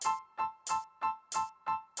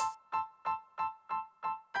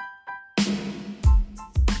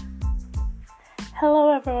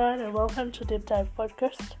Hello everyone and welcome to Deep Dive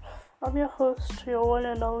Podcast. I'm your host, your one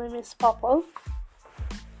and only Miss Purple.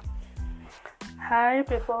 Hi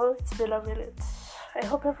people, it's been a minute. I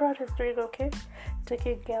hope everyone is doing okay,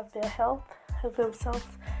 taking care of their health and themselves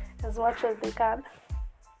as much as they can.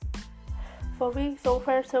 For me, so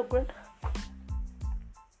far so good.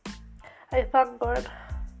 I thank God,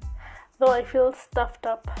 though I feel stuffed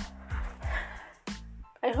up.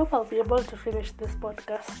 I hope I'll be able to finish this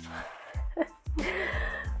podcast.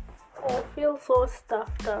 I feel so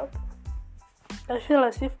stuffed up. I feel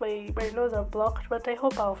as if my nose are blocked, but I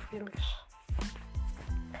hope I'll finish.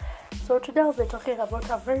 So today I'll be talking about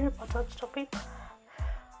a very important topic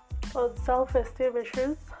on self-esteem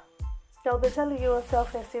issues. I'll be telling you what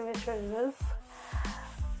self-esteem issues is,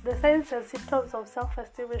 the signs and symptoms of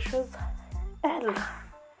self-esteem issues, and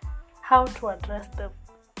how to address them.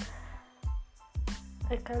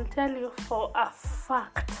 I can tell you for a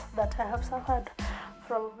fact that I have suffered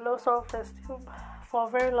from low self-esteem for a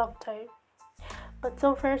very long time. But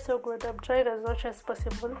so far so good. I'm trying as much as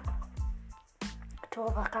possible to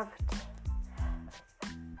overcome it.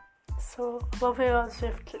 So moving on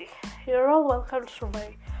swiftly. You're all welcome to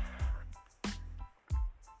my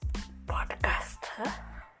podcast.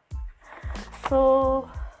 So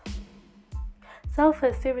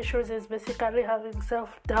self-esteem issues is basically having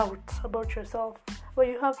self-doubt about yourself. When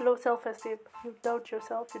you have low self-esteem, you doubt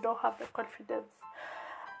yourself, you don't have the confidence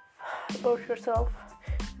about yourself,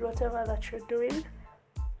 whatever that you're doing.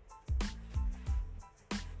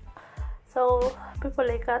 So people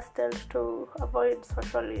like us tend to avoid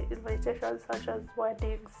social invitations such as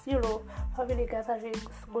weddings, family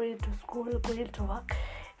gatherings, going to school, going to work.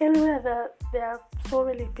 Anywhere that there are so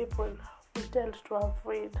many people, we tend to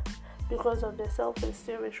avoid because of the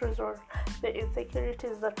self-esteem issues or the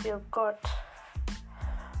insecurities that we have got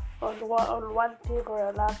on one thing or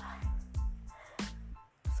another.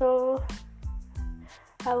 So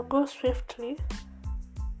I'll go swiftly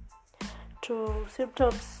to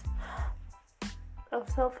symptoms of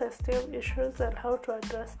self-esteem issues and how to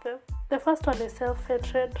address them. The first one is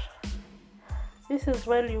self-hatred. This is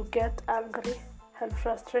when you get angry and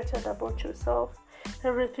frustrated about yourself.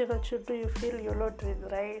 Everything that you do, you feel you're not doing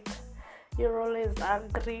right. You're always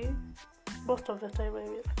angry. Most of the time,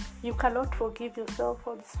 you cannot forgive yourself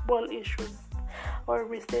on small issues or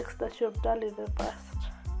mistakes that you have done in the past.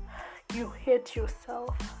 You hate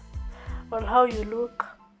yourself on how you look,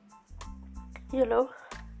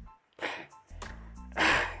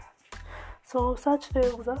 So such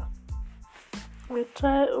things, we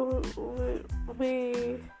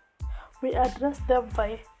address them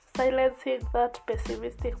by silencing that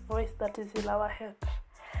pessimistic voice that is in our head.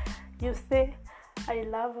 You say, I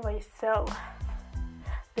love myself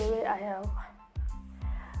the way I am.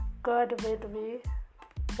 God made me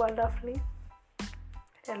wonderfully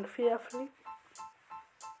and fearfully,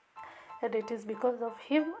 and it is because of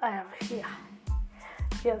Him I am here.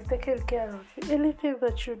 He has taken care of you. Anything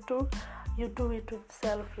that you do it with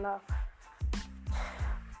self-love.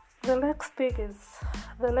 The next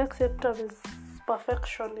symptom is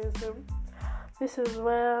perfectionism. This is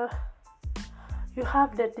where you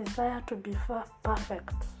have the desire to be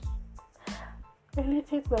perfect.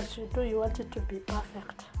 Anything that you do, you want it to be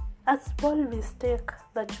perfect. A small mistake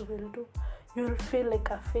that you will do, you will feel like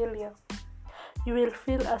a failure. You will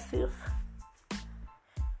feel as if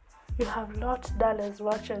you have not done as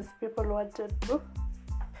much as people wanted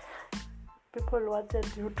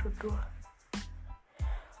you to do.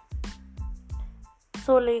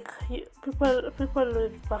 So people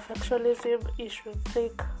with perfectionism issues,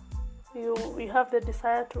 you have the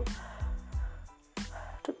desire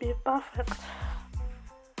to be perfect.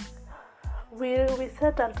 We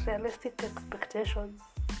set unrealistic expectations.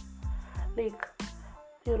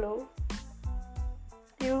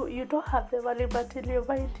 You don't have the money, but in your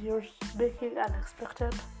mind you're making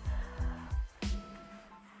unexpected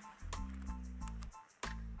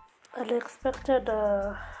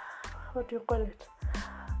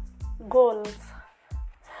goals.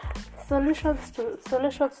 Solutions to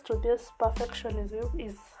this perfectionism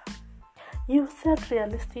is you set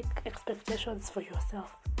realistic expectations for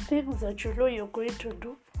yourself. Things that you know you're going to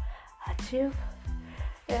do, achieve,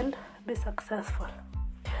 and be successful.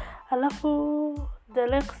 Alafu, the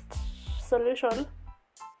next solution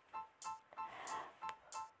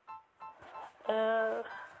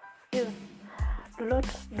is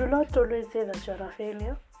do not always say that you're a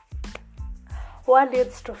failure. One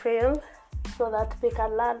needs to fail so that they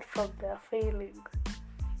can learn from their failing,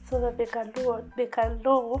 so that they can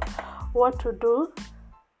know what to do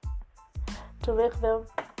to make them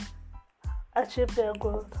achieve their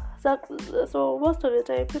goals. So most of the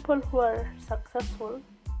time, people who are successful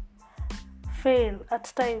fail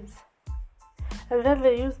at times, and then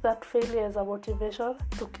they use that failure as a motivation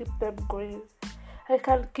to keep them going. I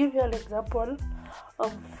can give you an example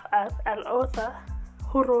of an author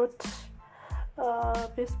who wrote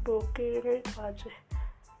this book,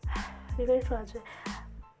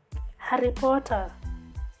 Harry Potter.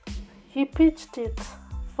 He pitched it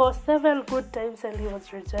for 7 good times and he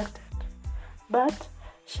was rejected, but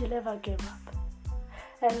she never gave up.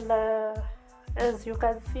 And as you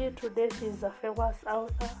can see today, she's a famous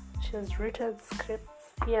author. She has written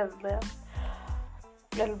scripts here and there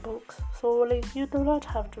and books. So like, you do not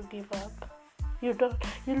have to give up.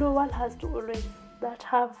 One has to always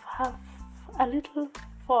have a little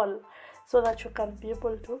fall, so that you can be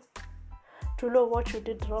able to know what you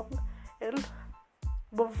did wrong and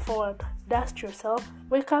move forward. Dust yourself,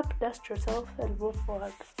 wake up, dust yourself and move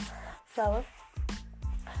forward. So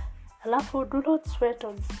alafu, do not sweat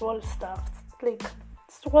on small stuff, like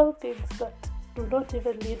small things that do not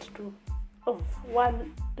even lead to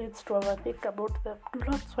one needs to overthink about them. Do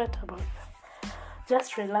not sweat about them.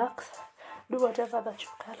 Just relax, do whatever that you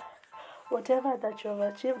can, whatever that you have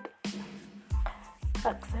achieved,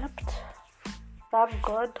 accept, thank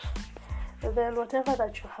God, and then whatever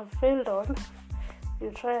that you have failed on, you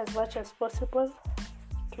try as much as possible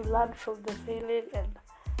to learn from the failing and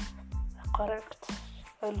correct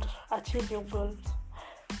and achieve your goals.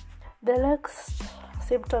 The next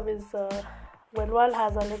symptom is when one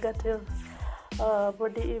has a negative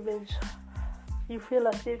body image. You feel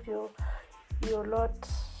as if you're not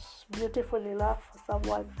beautiful enough for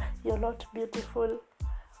someone. You're not beautiful.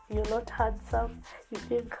 You're not handsome. You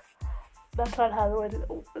think that one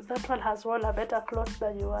has worn a better clothes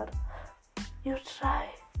than you are. You try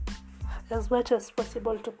as much as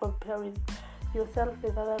possible to compare with yourself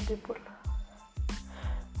with other people.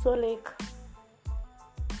 So like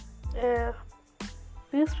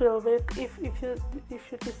this will make, if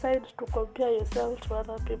you decide to compare yourself to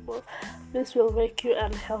other people, this will make you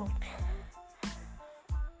unhealthy.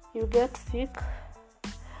 You get sick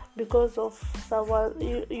because of someone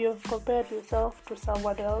you've compared yourself to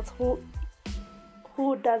someone else who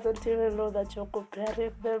doesn't even know that you're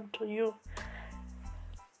comparing them to you.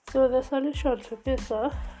 So the solution to this,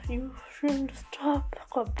 you should stop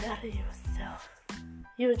comparing yourself.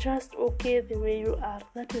 You're just okay the way you are.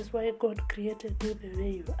 That is why God created you the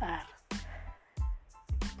way you are.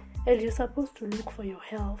 And you're supposed to look for your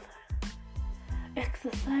health.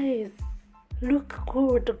 Exercise. Look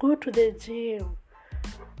good. Go to the gym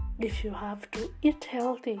if you have to. Eat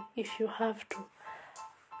healthy if you have to.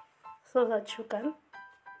 So that you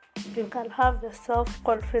can have the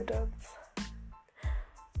self-confidence.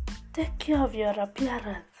 Take care of your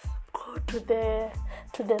appearance. Go to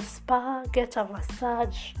the spa, get a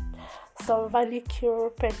massage, some manicure,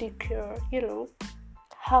 pedicure,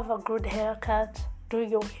 have a good haircut, do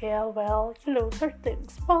your hair well, certain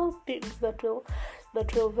things, small things that will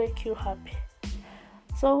make you happy.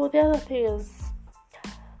 So the other thing is,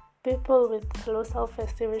 people with low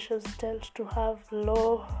self-esteem issues tend to have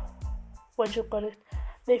low,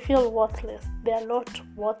 they feel worthless. They are not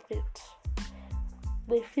worth it.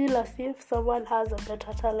 They feel as if someone has a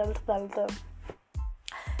better talent than them.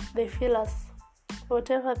 They feel as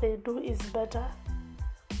whatever they do is better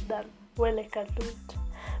than when I can do it.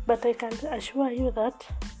 But I can assure you that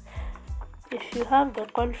if you have the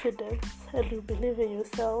confidence and you believe in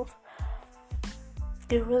yourself,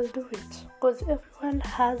 you will do it. Because everyone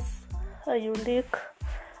has a unique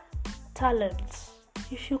talent.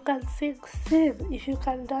 If you can sing, sing. If you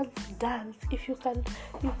can dance, dance. If you can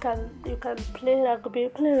play rugby.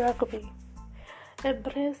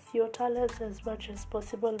 Embrace your talents as much as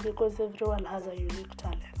possible, because everyone has a unique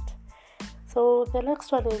talent. So the next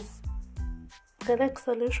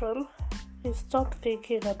solution is stop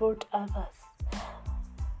thinking about others.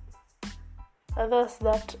 Others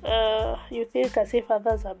that you think as if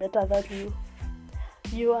others are better than you.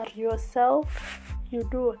 You are yourself. You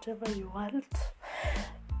do whatever you want,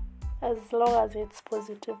 as long as it's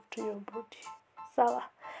positive to your body.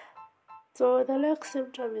 So the next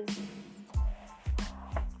symptom is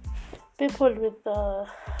people with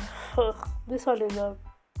this one is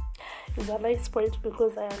a nice point,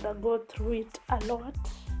 because I undergo through it a lot.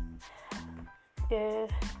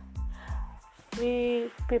 We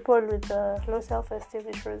people with low self-esteem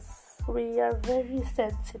issues, we are very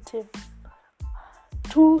sensitive,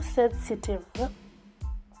 too sensitive.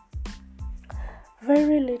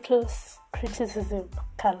 Very little criticism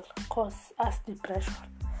can cause us depression.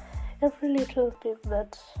 Every little thing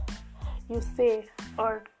that you say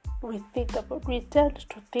or we tend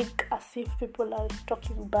to think as if people are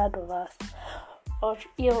talking bad of us or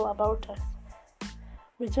ill about us.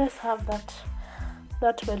 We just have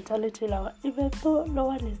that mentality now. Even though no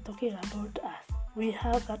one is talking about us, we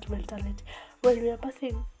have that mentality. When we are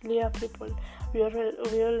passing near people, we always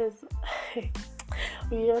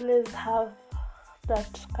we always have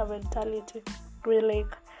that mentality. We're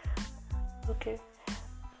like, okay,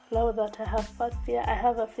 now that I have passed here, I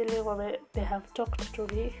have a feeling when they have talked to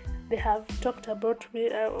me, they have talked about me,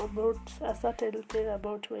 about a certain thing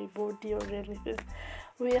about my body or anything.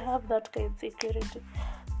 We have that kind of insecurity.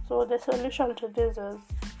 So the solution to this is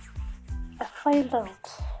find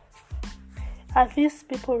out, are these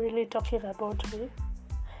people really talking about me?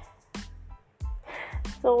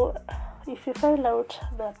 So if you find out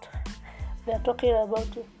that they are talking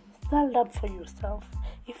about you, stand up for yourself.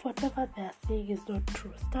 If whatever they are saying is not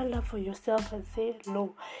true, stand up for yourself and say,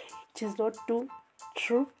 no, it is not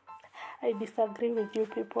true. I disagree with you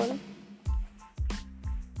people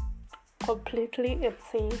completely, and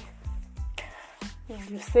say,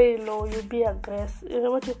 you say no, you be aggressive,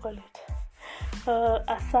 what do you call it?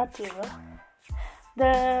 Assertive.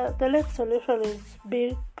 The next solution is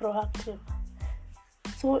being proactive.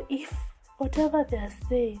 So if whatever they are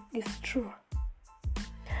saying is true,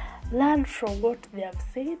 learn from what they have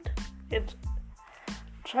said and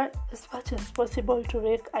try as much as possible to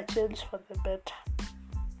make a change for the better.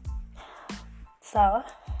 So,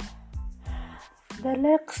 the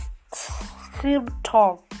next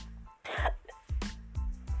symptom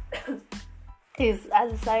is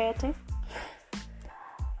anxiety.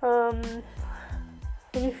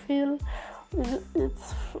 We feel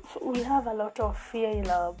we have a lot of fear in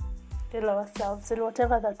ourselves, in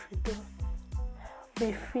whatever that we do.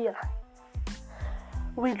 We fear.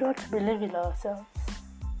 We don't believe in ourselves.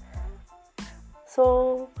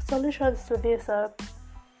 So solutions to this are,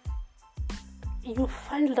 you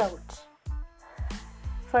find out.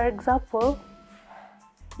 For example,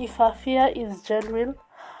 if a fear is genuine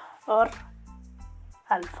or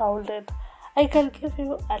unfounded. I can give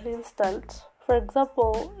you an instance. For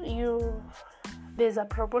example, there's a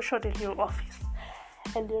promotion in your office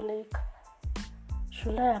and you're like,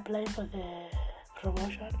 should I apply for the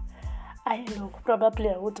promotion? I know probably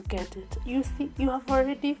I won't get it. You see, you have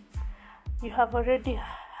already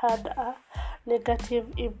had a negative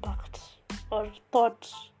impact or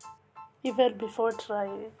thought even before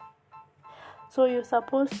trying. So you're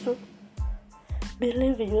supposed to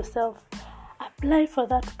believe in yourself. Apply for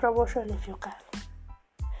that promotion if you can.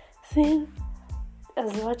 Sing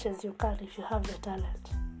as much as you can if you have the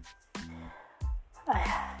talent.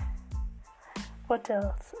 What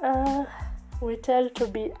else? We tend to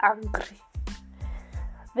be angry.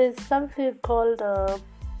 There's something called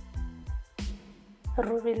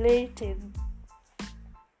ruminating,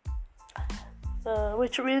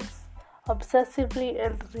 which means obsessively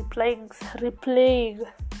and replaying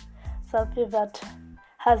something that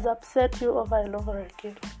has upset you over and over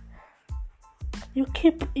again. You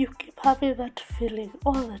keep having that feeling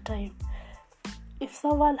all the time. If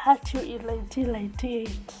someone hurt you in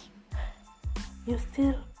 1998, you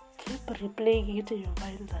still keep replaying it in your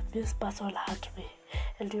mind that this person hurt me,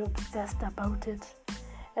 and you're obsessed about it,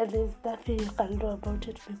 and there's nothing you can do about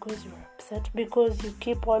it because you're upset, because you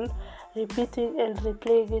keep on repeating and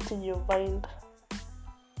replaying it in your mind.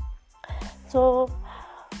 So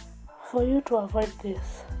for you to avoid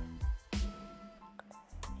this,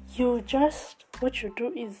 what you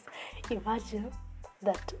do is imagine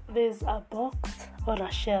that there's a box or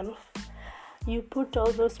a shelf. You put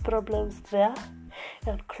all those problems there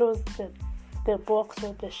and close the box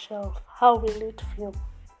or the shelf. How will it feel?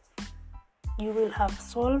 You will have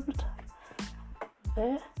solved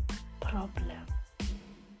the problem.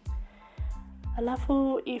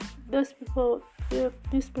 Alafu, if these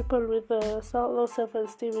people with low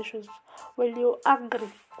self-esteem issues, when you're angry,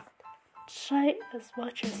 try as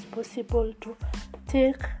much as possible to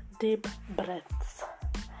take deep breaths.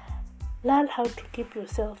 Learn how to keep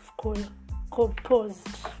yourself cool, composed.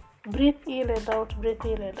 Breathe in and out, breathe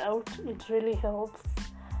in and out. It really helps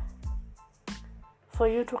for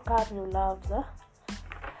you to calm your nerves.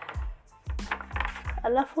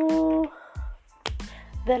 Alafu,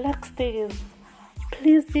 the next thing is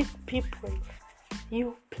pleasing people.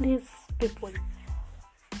 You please people.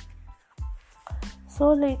 So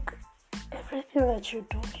like everything that you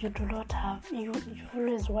do, you do not have. You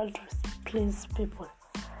always want to please people.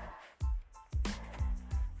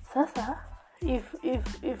 Sasa, if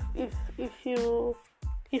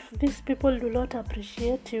these people do not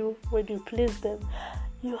appreciate you when you please them,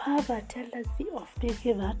 you have a tendency of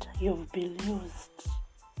thinking that you've been used,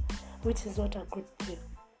 which is not a good thing.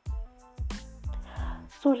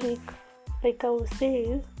 So like I was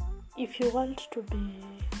saying, if you want to be,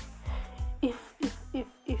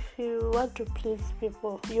 if you want to please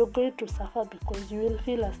people, you're going to suffer because you will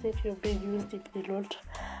feel as if you're being used if they don't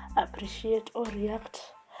appreciate or react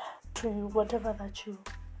to you, whatever that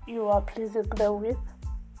you are pleasing them with.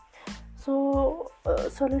 So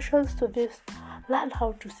solutions to this: learn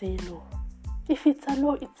how to say no. If it's a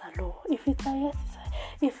no, it's a no. If it's a yes,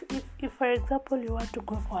 it's a. If for example you want to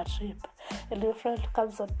go for a trip and your friend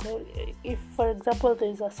comes and if for example there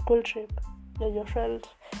is a school trip and your friends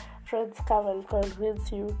come and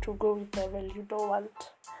convince you to go with them and you don't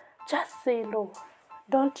want, just say no.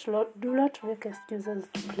 Do not make excuses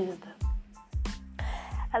to please them.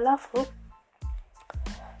 Alafu,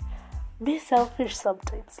 be selfish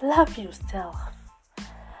sometimes. Love yourself.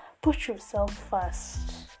 Put yourself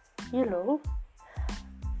first.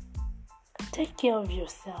 Take care of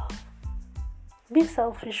yourself. Be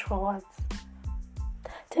selfish for once.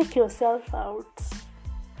 Take yourself out.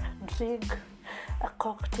 Drink a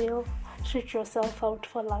cocktail. Treat yourself out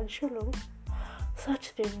for lunch, Such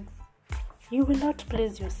things. You will not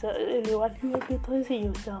please yourself, anyone. You will be pleasing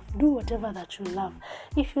yourself. Do whatever that you love.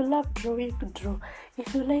 If you love drawing, draw.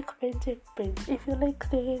 If you like painting, paint. If you like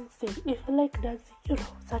singing, sing. If you like dancing,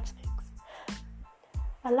 such things.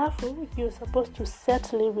 Alafu, you're supposed to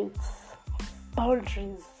set limits,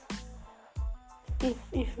 boundaries.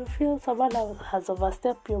 If you feel someone has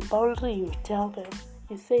overstepped your boundary, you tell them.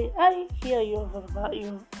 You say, I hear you have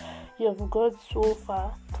gone so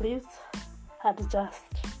far. Please adjust.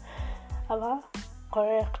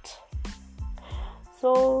 Correct.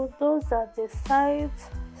 So those are the signs,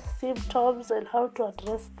 symptoms, and how to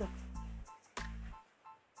address them.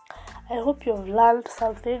 I hope you've learned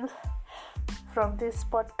something from this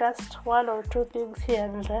podcast, one or two things here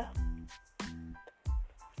and there.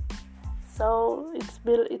 So it's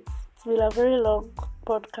been a very long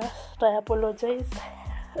podcast. I apologize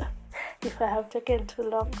if I have taken too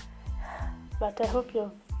long, but I hope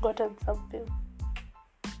you've gotten something.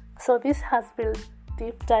 So this has been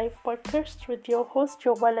Deep Dive Podcast with your host,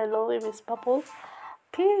 your one and only Miss Purple.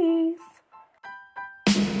 Peace.